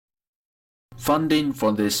Funding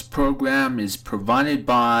for this program is provided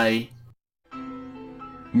by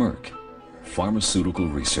Merck, Pharmaceutical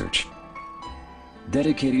Research,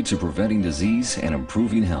 dedicated to preventing disease and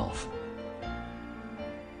improving health.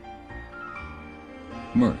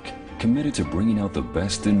 Merck, committed to bringing out the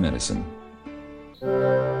best in medicine.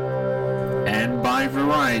 And by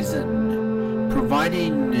Verizon,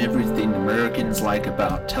 providing everything Americans like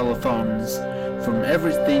about telephones, from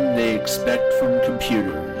everything they expect from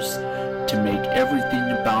computers, to make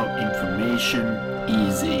everything about information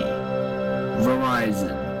easy.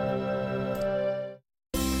 Verizon.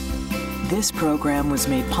 This program was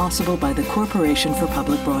made possible by the Corporation for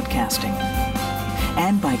Public Broadcasting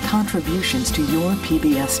and by contributions to your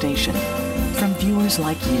PBS station from viewers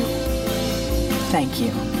like you. Thank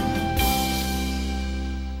you.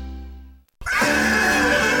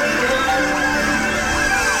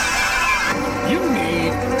 You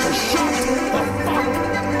need to shut the fuck up.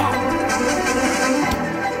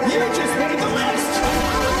 You just made the list.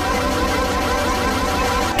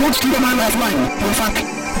 Don't steal my last line, you fuck.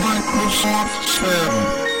 Microsoft said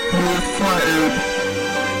you're fired.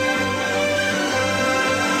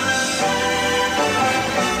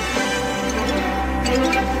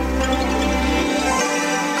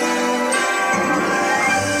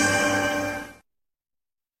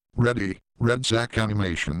 Ready, Red Zack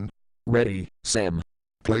Animation. Ready, Sam.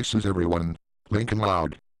 Places everyone. Lincoln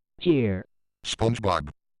Loud. Here. SpongeBob.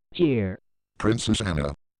 Here. Princess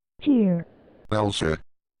Anna. Here. Elsa.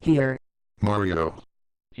 Here. Mario.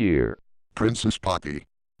 Here. Princess Poppy.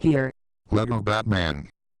 Here. Lego Batman.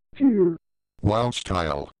 Here. Wild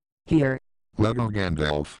Style. Here. Lego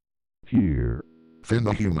Gandalf. Here. Finn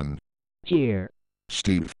the Human. Here.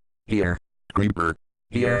 Steve. Here. Creeper.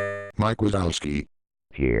 Here. Mike Wazowski.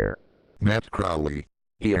 Here. Matt Crowley.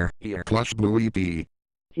 Here. Plush Blue EP.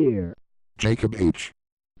 Here. Jacob H.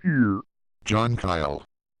 Here. John Kyle.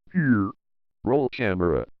 Here. Roll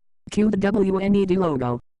camera. Cue the WNED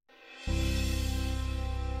logo.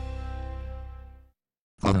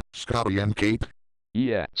 Scotty and Kate.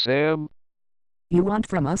 Yeah, Sam. You want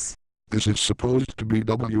from us? This is supposed to be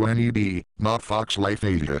WNED, not Fox Life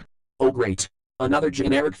Asia. Oh great. Another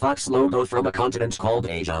generic Fox logo from a continent called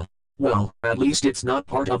Asia. Well, at least it's not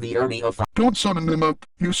part of the army of Fox. Don't summon them up,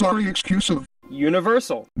 you sorry exclusive.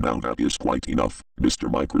 Universal. Now that is quite enough,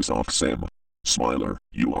 Mr. Microsoft Sam. Smiler,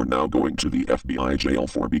 you are now going to the FBI jail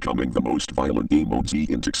for becoming the most violent emoji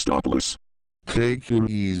in Textopolis. Take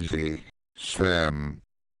it easy, Sam.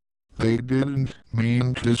 They didn't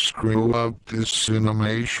mean to screw up this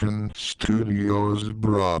Cinemation Studios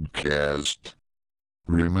broadcast.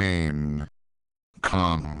 Remain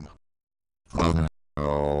calm.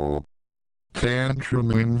 Oh.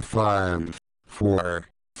 Tantrum in 5, 4,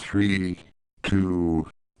 3, 2,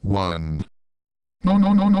 1. No,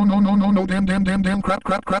 damn, crap,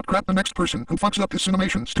 the next person who fucks up this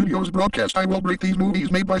Cinemation Studios broadcast. I will break these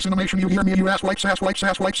movies made by Cinemation, you hear me, you ass like sass.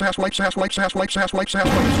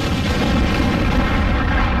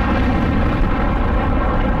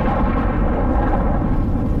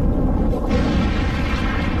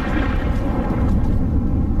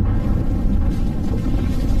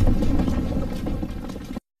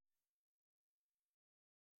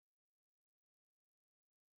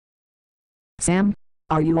 Sam,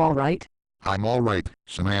 are you alright? I'm alright,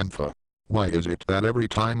 Samantha. Why is it that every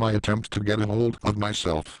time I attempt to get a hold of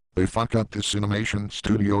myself, they fuck up this Cinemation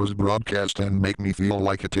Studios broadcast and make me feel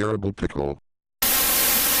like a terrible pickle?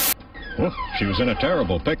 Well, she was in a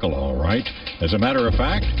terrible pickle, all right. As a matter of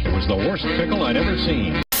fact, it was the worst pickle I'd ever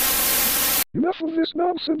seen. Enough of this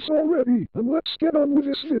nonsense already, and let's get on with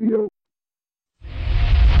this video.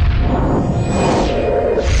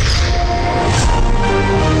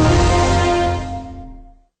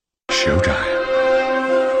 Showtime.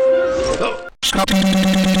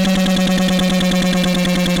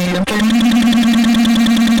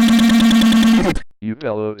 You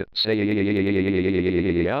fellows say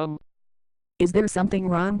Is there something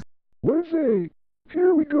wrong? Were they?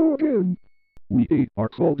 Here we go again. We are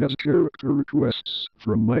called as character requests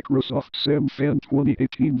from Microsoft Sam Fan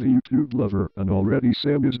 2018, the YouTube lover, and already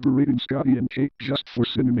Sam is berating Scotty and Kate just for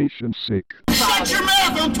Cinemation's sake. Shut your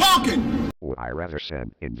mouth, I'm talking! Would I rather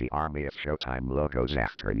send in the army of Showtime logos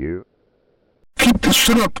after you? Keep this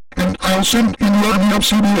shit up, and I'll send in the army of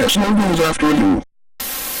CBS logos after you.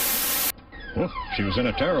 Well, she was in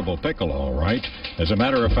a terrible pickle, all right. As a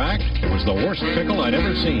matter of fact, it was the worst pickle I'd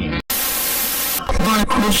ever seen.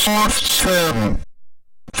 Microsoft Sam.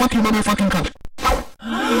 Fuck you, motherfucking cunt.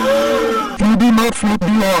 You do not flip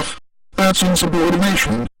me off. That's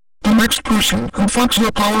insubordination. The next person who fucks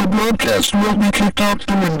up our broadcast will be kicked out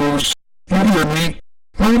the windows. You hear me?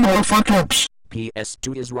 No more fuck-ups.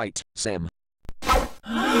 PS2 is right, Sam.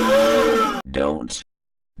 Don't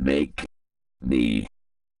make me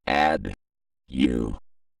add you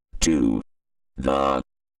to the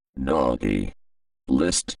naughty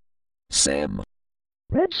list, Sam.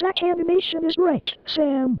 Red Sack Animation is right,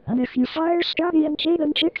 Sam, and if you fire Scotty and Kate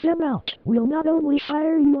and kick them out, we'll not only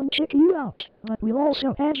fire you and kick you out, but we'll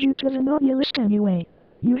also add you to the naughty list anyway.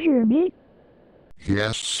 You hear me?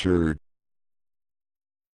 Yes, sir.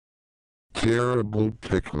 Terrible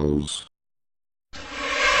pickles.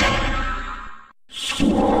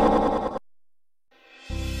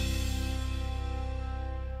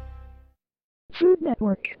 Food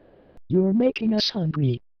Network. You're making us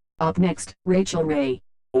hungry. Up next, Rachel Ray.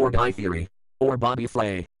 Or Guy Fieri. Or Bobby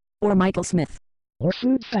Flay. Or Michael Smith. Or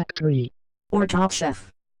Food Factory. Or Top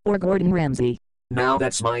Chef. Or Gordon Ramsay. Now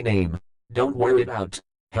that's my name. Don't worry about.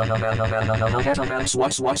 Don't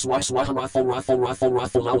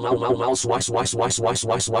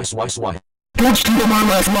steal my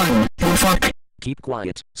last line, you fuck. Keep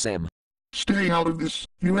quiet, Sam. Stay out of this,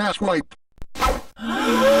 you asswipe.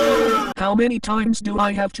 How many times do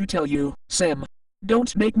I have to tell you, Sam?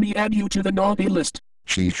 Don't make me add you to the naughty list.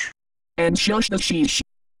 Sheesh. And shush the sheesh.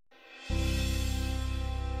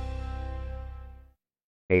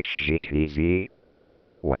 HGTV?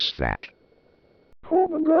 What's that?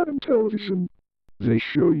 Home and garden television. They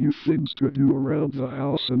show you things to do around the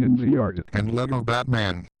house and in the yard. And Lego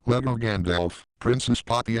Batman, Lego Gandalf, Princess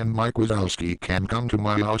Poppy and Mike Wazowski can come to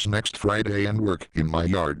my house next Friday and work in my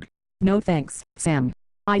yard. No thanks, Sam.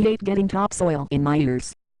 I hate getting topsoil in my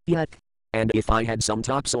ears. Yuck. And if I had some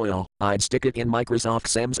topsoil, I'd stick it in Microsoft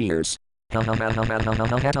Sam's ears. Go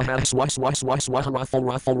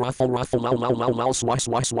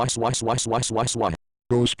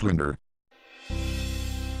Splinter.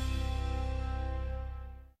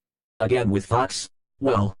 Again with Fox?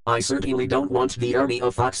 Well, I certainly don't want the army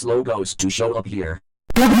of Fox logos to show up here.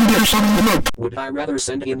 Would I rather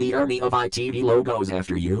send in the army of ITV logos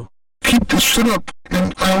after you? Keep this shit up,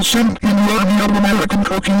 and I'll send in the army of American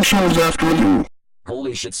cooking shows after you.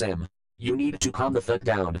 Holy shit, Sam. You need to calm the fuck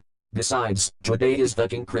down. Besides, today is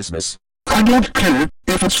fucking Christmas. I don't care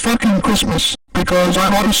if it's fucking Christmas, because I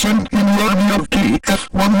want to send in the army of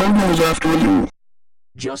TF1 logos after you.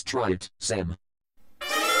 Just try it, Sam.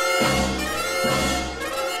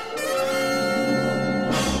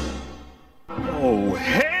 Oh,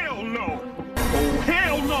 hell no! Oh,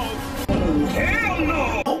 hell no! Oh, hell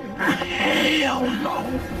no! Oh, hell no!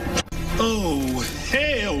 Oh,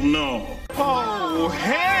 hell no! Oh,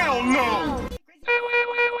 hell no!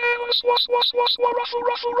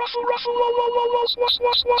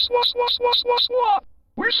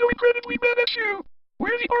 We're so incredibly mad at you.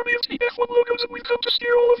 We're the army of TF1 logos and we've come to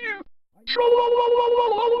scare all of you.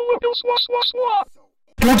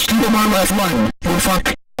 Don't steal my last line, you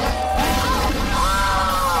fuck.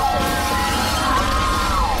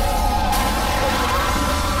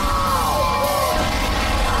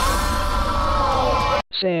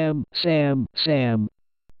 Sam.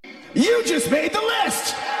 You just made the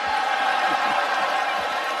list!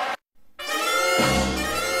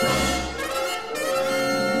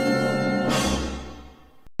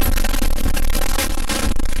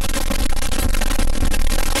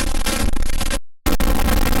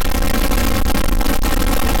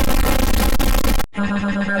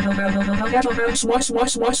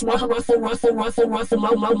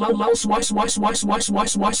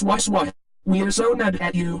 We're so mad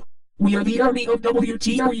at you. We are the army of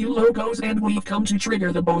WTRU logos and we've come to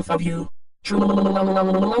trigger the both of you.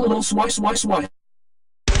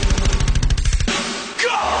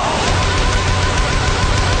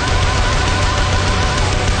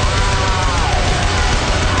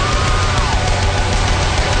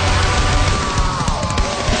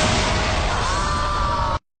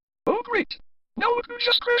 Oh great! Now look who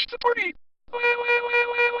just crashed the party!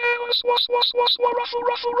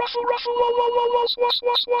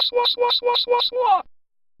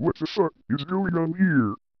 What the fuck is going on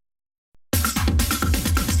here?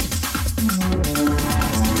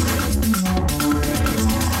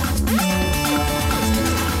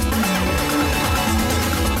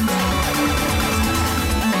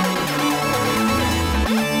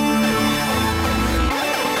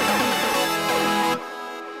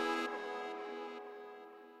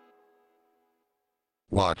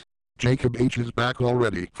 What? Jacob H is back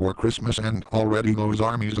already for Christmas and already those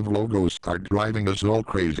armies of logos are driving us all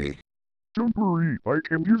crazy. Don't worry, I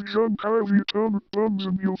can give John Kylie a ton of buns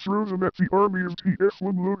and he'll throw them at the army of TF1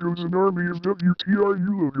 logos and army of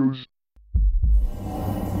WTRU logos.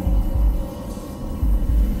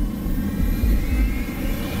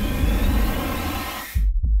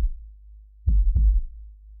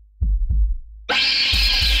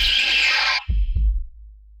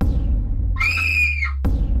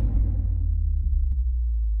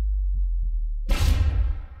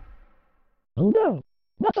 Oh no!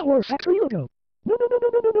 Not the War Factory logo! No no no no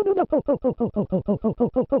no no no no no oh oh oh oh oh oh oh oh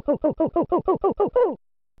oh oh oh oh oh oh oh oh oh oh.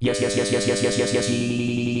 Yes.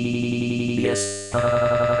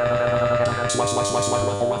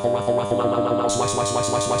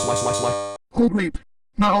 Oh great.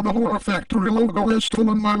 Now the Horror Factory logo has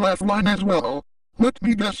stolen my laugh line as well. Let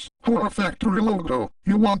me guess, Horror Factory logo.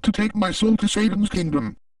 You want to take my soul to Satan's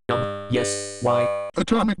kingdom? Yes, why?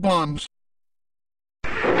 Atomic bombs.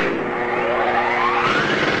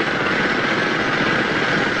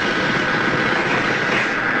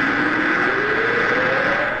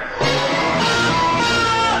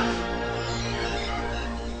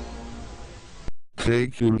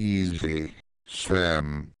 Take it easy,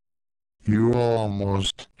 Sam. You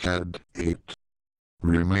almost had it.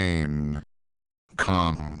 Remain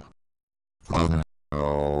calm. Oh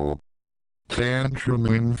no. Tantrum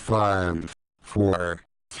in 5, 4,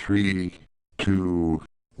 3, 2,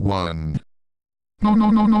 1. No,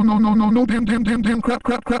 damn, crap.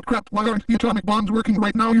 Why aren't the atomic bombs working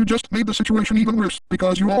right now? You just made the situation even worse,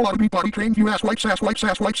 because you all ought to be potty trained, you asswipes.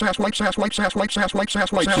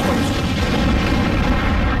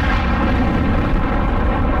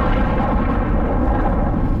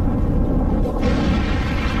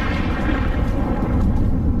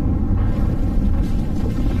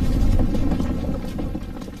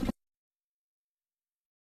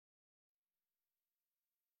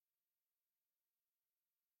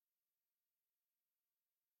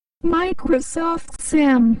 Microsoft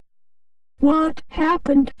Sam. What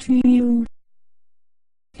happened to you?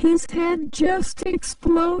 His head just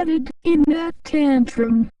exploded in that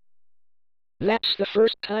tantrum. That's the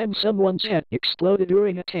first time someone's head exploded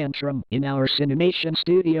during a tantrum in our Cinemation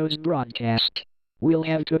Studios broadcast. We'll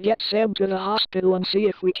have to get Sam to the hospital and see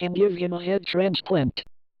if we can give him a head transplant.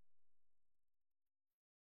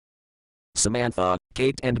 Samantha,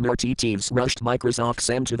 Kate and Martee Teves rushed Microsoft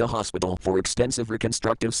Sam to the hospital for extensive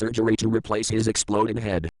reconstructive surgery to replace his exploded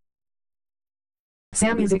head.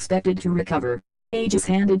 Sam is expected to recover. Aigis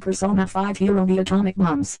handed Persona 5 Hero the atomic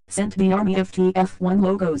bombs, sent the Army of TF1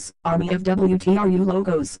 logos, Army of WTRU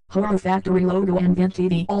logos, Horror Factory logo and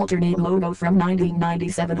WNED alternate logo from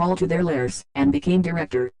 1997 all to their lairs, and became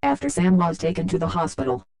director, after Sam was taken to the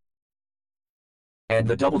hospital. And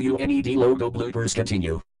the WNED Logo Bloopers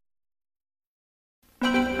continue.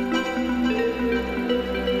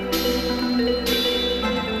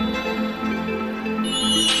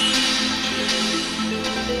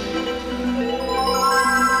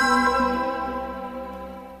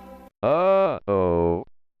 Uh-oh.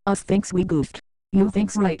 Us thinks we goofed. You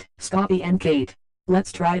thinks right, Scotty and Kate.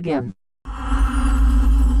 Let's try again.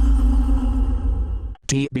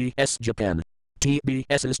 TBS Japan.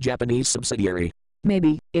 TBS's Japanese subsidiary.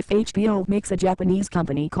 Maybe, if HBO makes a Japanese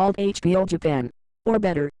company called HBO Japan. Or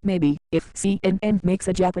better, maybe, if CNN makes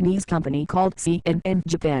a Japanese company called CNN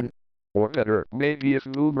Japan. Or better, maybe if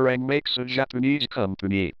Boomerang makes a Japanese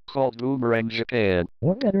company called Boomerang Japan.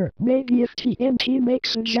 Or better, maybe if TNT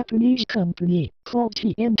makes a Japanese company called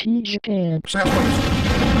TNT Japan.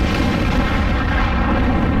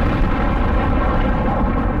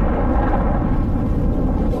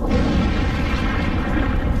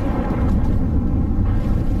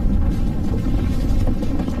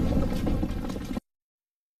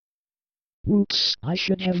 Oops, I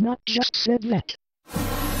should have not just said that.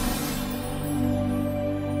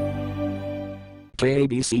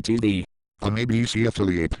 KABC-TV. An ABC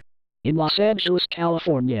affiliate. In Los Angeles,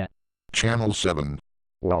 California. Channel 7.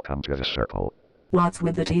 Welcome to the circle. What's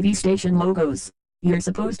with the TV station logos? You're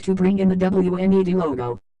supposed to bring in the WNED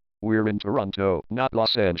logo. We're in Toronto, not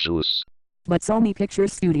Los Angeles. But Sony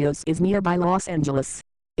Pictures Studios is nearby Los Angeles.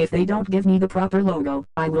 If they don't give me the proper logo,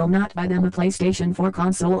 I will not buy them a PlayStation 4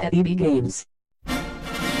 console at EB Games.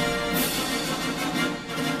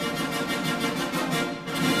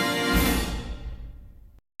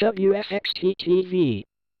 WFXT-TV.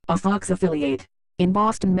 A Fox affiliate. In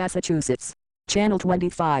Boston, Massachusetts. Channel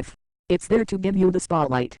 25. It's there to give you the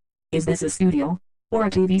spotlight. Is this a studio? Or a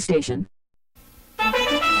TV station?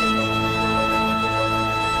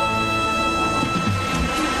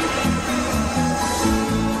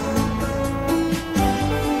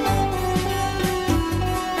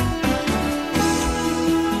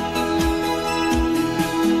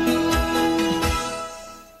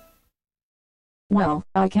 Well,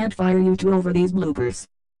 I can't fire you two over these bloopers.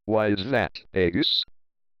 Why is that, Aigis?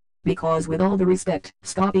 Because with all the respect,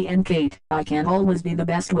 Scotty and Kate, I can't always be the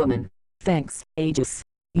best woman. Thanks, Aigis.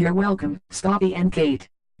 You're welcome, Scotty and Kate.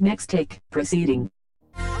 Next take, proceeding.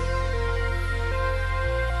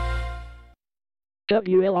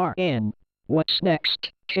 WLRN. What's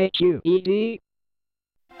next, KQED?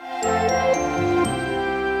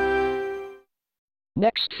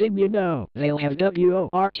 Next thing you know, they'll have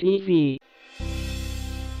WOR-TV.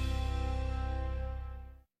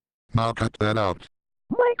 Now cut that out.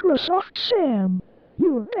 Microsoft Sam,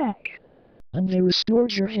 you're back. And they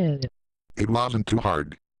restored your head. It wasn't too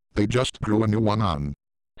hard. They just grew a new one on.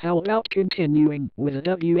 How about continuing with the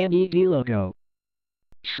WNED logo?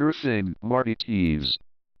 Sure thing, Martee Teves.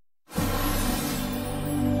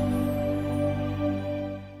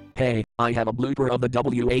 Hey, I have a blooper of the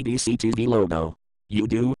WABC-TV logo. You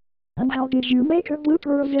do? And how did you make a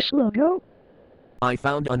blooper of this logo? I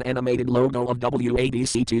found an animated logo of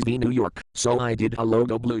WABC-TV New York, so I did a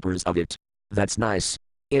logo bloopers of it. That's nice.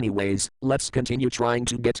 Anyways, let's continue trying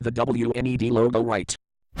to get the WNED logo right.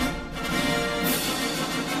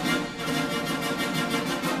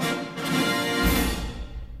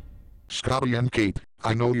 Scotty and Kate,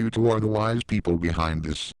 I know you two are the wise people behind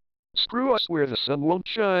this. Screw us where the sun won't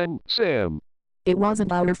shine, Sam. It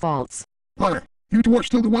wasn't our faults. Liar. You two are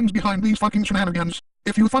still the ones behind these fucking shenanigans.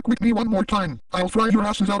 If you fuck with me one more time, I'll fry your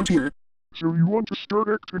asses out of here. So you want to start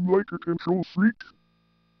acting like a control freak?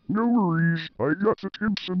 No worries, I got the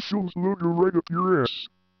Tips and Sills logo right up your ass.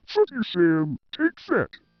 Fuck you, Sam. Take that.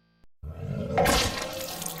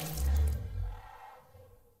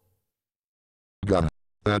 Got it.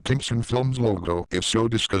 That Tinson Films logo is so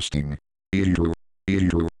disgusting. Good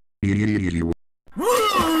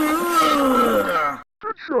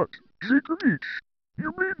shot, Jacob H.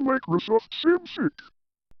 You made Microsoft Sam sick.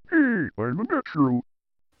 Hey, I'm a natural.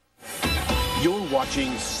 You're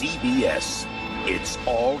watching CBS. It's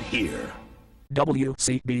all here.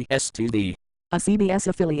 WCBS-TV. A CBS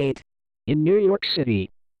affiliate. In New York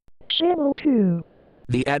City. Channel 2.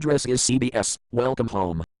 The address is CBS. Welcome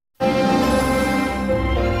home.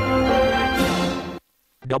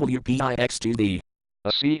 WPIX-TV. A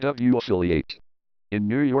CW affiliate. In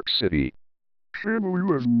New York City. Channel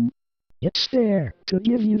 11. It's there to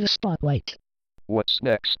give you the spotlight. What's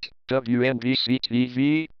next?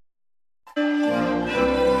 WNBC-TV?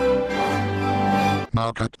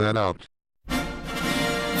 Now cut that out.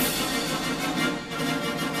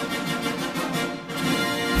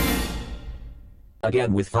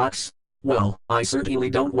 Again with Fox? Well, I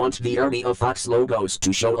certainly don't want the army of Fox logos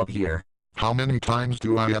to show up here. How many times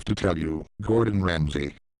do I have to tell you, Gordon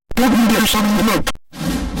Ramsay?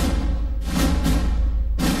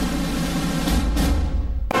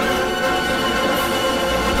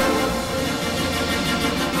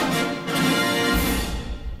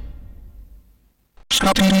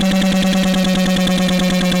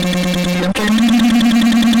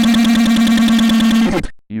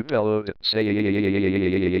 You bellowed it. Sam.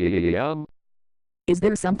 Is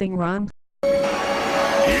there something wrong?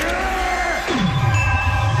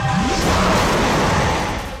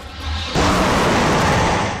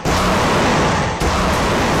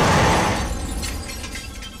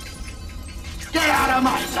 Get out of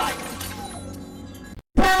my sight!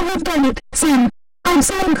 Now you've done it, Sam. I'm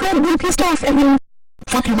so incredibly pissed off at you.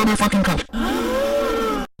 Fuck you, motherfucking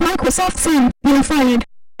cunt. Microsoft Sam, you're fired.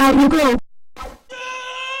 Out you go.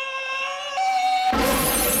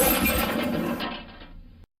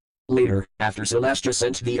 Later, after Celestia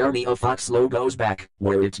sent the army of Fox logos back,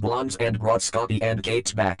 where it belongs and brought Scotty and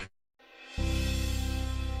Kate back.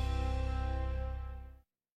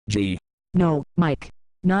 G. No, Mike.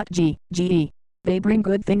 Not G, G-E. They bring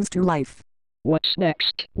good things to life. What's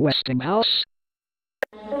next, Westinghouse?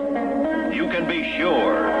 You can be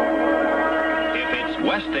sure. If it's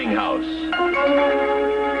Westinghouse.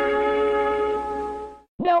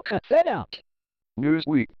 Now cut that out.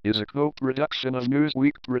 Newsweek is a co-production of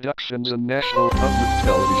Newsweek Productions and National Public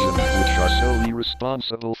Television, which are solely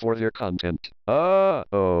responsible for their content.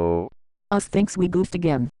 Us thinks we goofed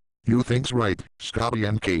again. You think's right, Scotty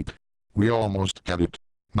and Kate. We almost had it.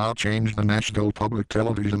 Now change the National Public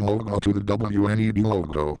Television logo to the WNED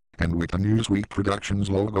logo, and with the Newsweek Productions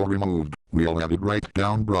logo removed, we'll have it right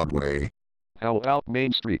down Broadway. How about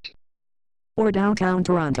Main Street? Or downtown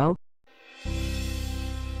Toronto.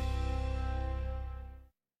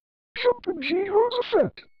 Jumpin' G, who's a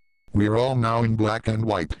fat? We're all now in black and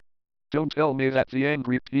white. Don't tell me that the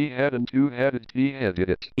angry P-head and two-headed P-head did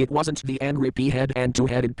it. It wasn't the angry P-head and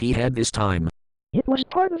two-headed P-head this time. It was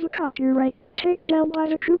part of a copyright takedown by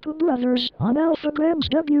the Cooper brothers on Alphagram's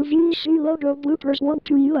WVC Logo Bloopers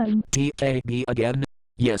 1-11. TKB again?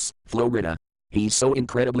 Yes, Florida. He's so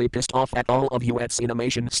incredibly pissed off at all of you at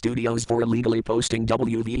Cinemation Studios for illegally posting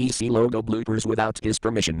WVC Logo Bloopers without his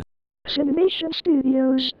permission. Cinemation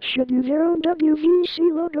Studios should do their own WVC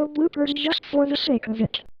Logo Bloopers just for the sake of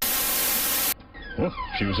it. Oh,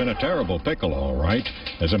 she was in a terrible pickle, all right.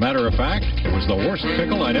 As a matter of fact, it was the worst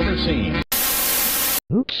pickle I'd ever seen.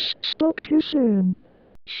 Oops, spoke too soon.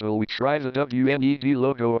 Shall we try the WNED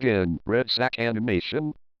logo again, Red Sack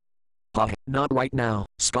Animation? Not right now,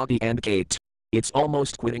 Scotty and Kate. It's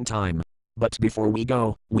almost quitting time. But before we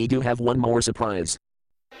go, we do have one more surprise.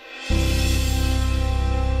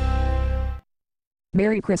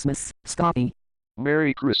 Merry Christmas, Scotty.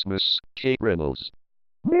 Merry Christmas, Kate Reynolds.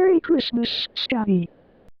 Merry Christmas, Scotty.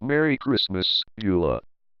 Merry Christmas, Eula.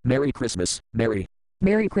 Merry Christmas, Mary.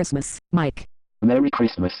 Merry Christmas, Mike. Merry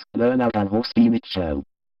Christmas, Leonard and Hosty Mitchell.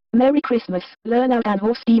 Merry Christmas, Leonard and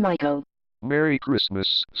Hosty Michael. Merry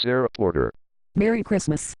Christmas, Sarah Porter. Merry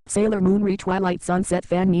Christmas, Sailor Moon Twilight Sunset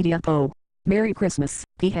Fan Media Po. Merry Christmas,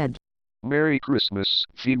 P-Head. Merry Christmas,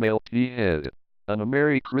 female P-Head. And a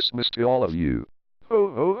Merry Christmas to all of you.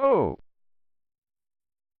 Ho ho ho!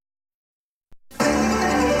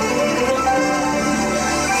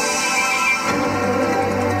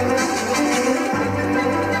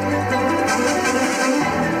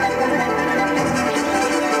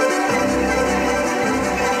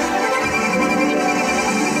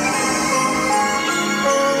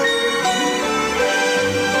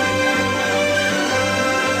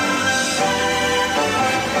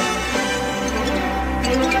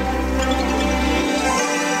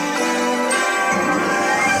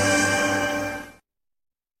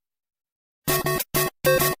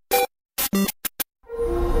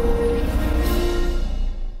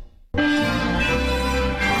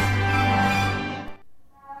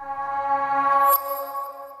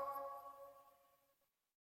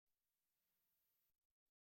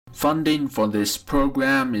 Funding for this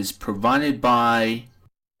program is provided by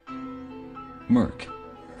Merck,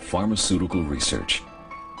 Pharmaceutical Research.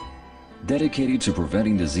 Dedicated to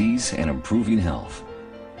preventing disease and improving health.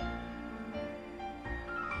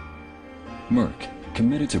 Merck,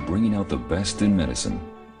 committed to bringing out the best in medicine.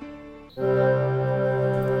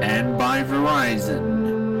 And by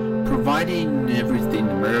Verizon, providing everything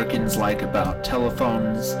Americans like about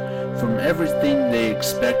telephones, from everything they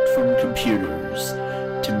expect from computers,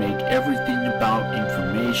 to make everything about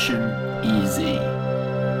information easy.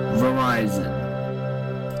 Verizon.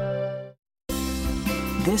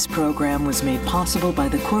 This program was made possible by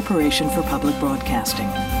the Corporation for Public Broadcasting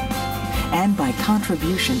and by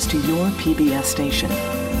contributions to your PBS station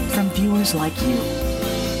from viewers like you.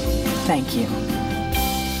 Thank you.